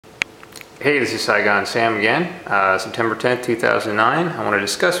Hey, this is Saigon Sam again. September 10th, 2009. I want to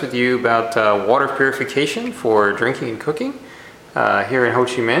discuss with you about water purification for drinking and cooking here in Ho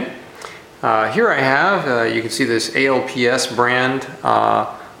Chi Minh. Here I have, you can see this ALPS brand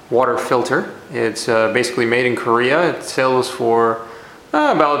water filter. It's basically made in Korea. It sells for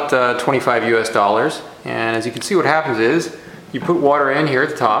about 25 US dollars. And as you can see, what happens is you put water in here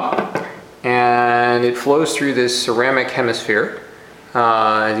at the top and it flows through this ceramic hemisphere.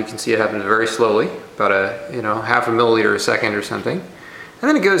 As you can see, it happens very slowly, about half a milliliter a second or something. And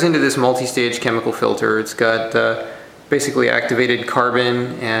then it goes into this multi-stage chemical filter. It's got basically activated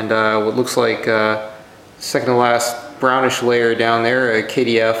carbon and what looks like second to last brownish layer down there, a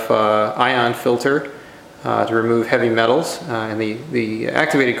KDF ion filter to remove heavy metals. And the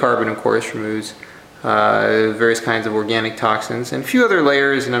activated carbon, of course, removes various kinds of organic toxins and a few other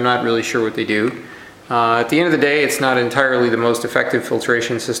layers, and I'm not really sure what they do. At the end of the day, it's not entirely the most effective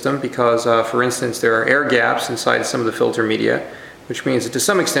filtration system because, for instance, there are air gaps inside some of the filter media, which means that to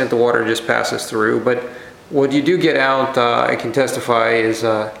some extent the water just passes through. But what you do get out, I can testify, is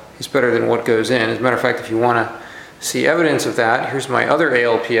better than what goes in. As a matter of fact, if you want to see evidence of that, here's my other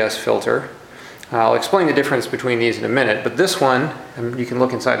ALPS filter. I'll explain the difference between these in a minute, but this one, you can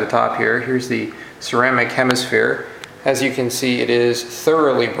look inside the top here. Here's the ceramic hemisphere. As you can see, it is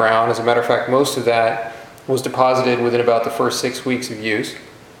thoroughly brown. As a matter of fact, most of that was deposited within about the first 6 weeks of use.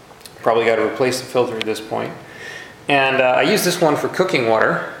 Probably got to replace the filter at this point. And I use this one for cooking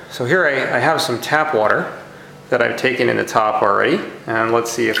water. So here I have some tap water that I've taken in the top already. And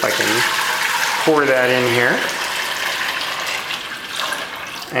let's see if I can pour that in here.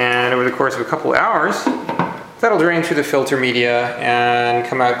 And over the course of a couple hours, that'll drain through the filter media and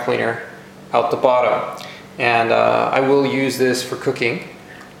come out cleaner out the bottom. And I will use this for cooking.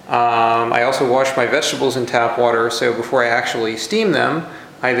 I also wash my vegetables in tap water, so before I actually steam them,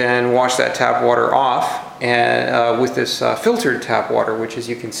 I then wash that tap water off and with this filtered tap water, which, as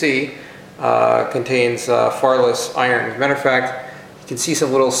you can see, contains far less iron. As a matter of fact, you can see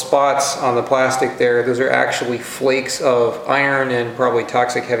some little spots on the plastic there. Those are actually flakes of iron and probably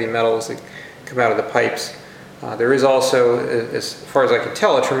toxic heavy metals that come out of the pipes. There is also, as far as I can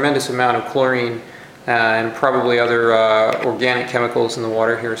tell, a tremendous amount of chlorine and probably other organic chemicals in the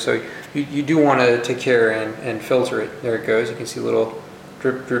water here, so you do want to take care and filter it. There it goes. You can see a little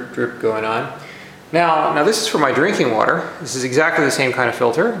drip, drip, drip going on. Now this is for my drinking water. This is exactly the same kind of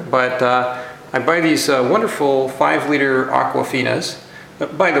filter, but I buy these wonderful 5-liter Aquafinas.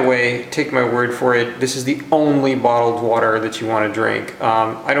 By the way, take my word for it, this is the only bottled water that you want to drink.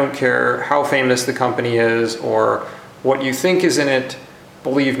 I don't care how famous the company is or what you think is in it.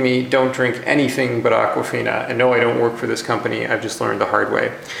 Believe me, don't drink anything but Aquafina. And no, I don't work for this company. I've just learned the hard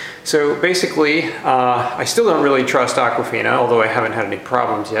way. So basically, I still don't really trust Aquafina, although I haven't had any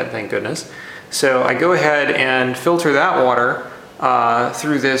problems yet, thank goodness. So I go ahead and filter that water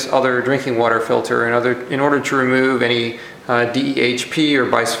through this other drinking water filter in order to remove any DEHP or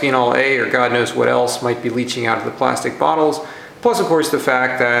bisphenol A or God knows what else might be leaching out of the plastic bottles. Plus, of course, the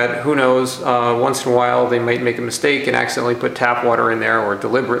fact that, who knows, once in a while they might make a mistake and accidentally put tap water in there, or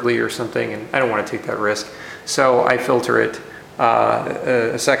deliberately or something, and I don't want to take that risk. So I filter it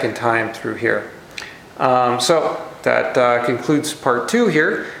a second time through here. So that concludes part 2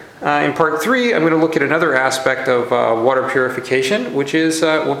 here. In part 3, I'm going to look at another aspect of water purification, which is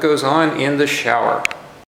what goes on in the shower.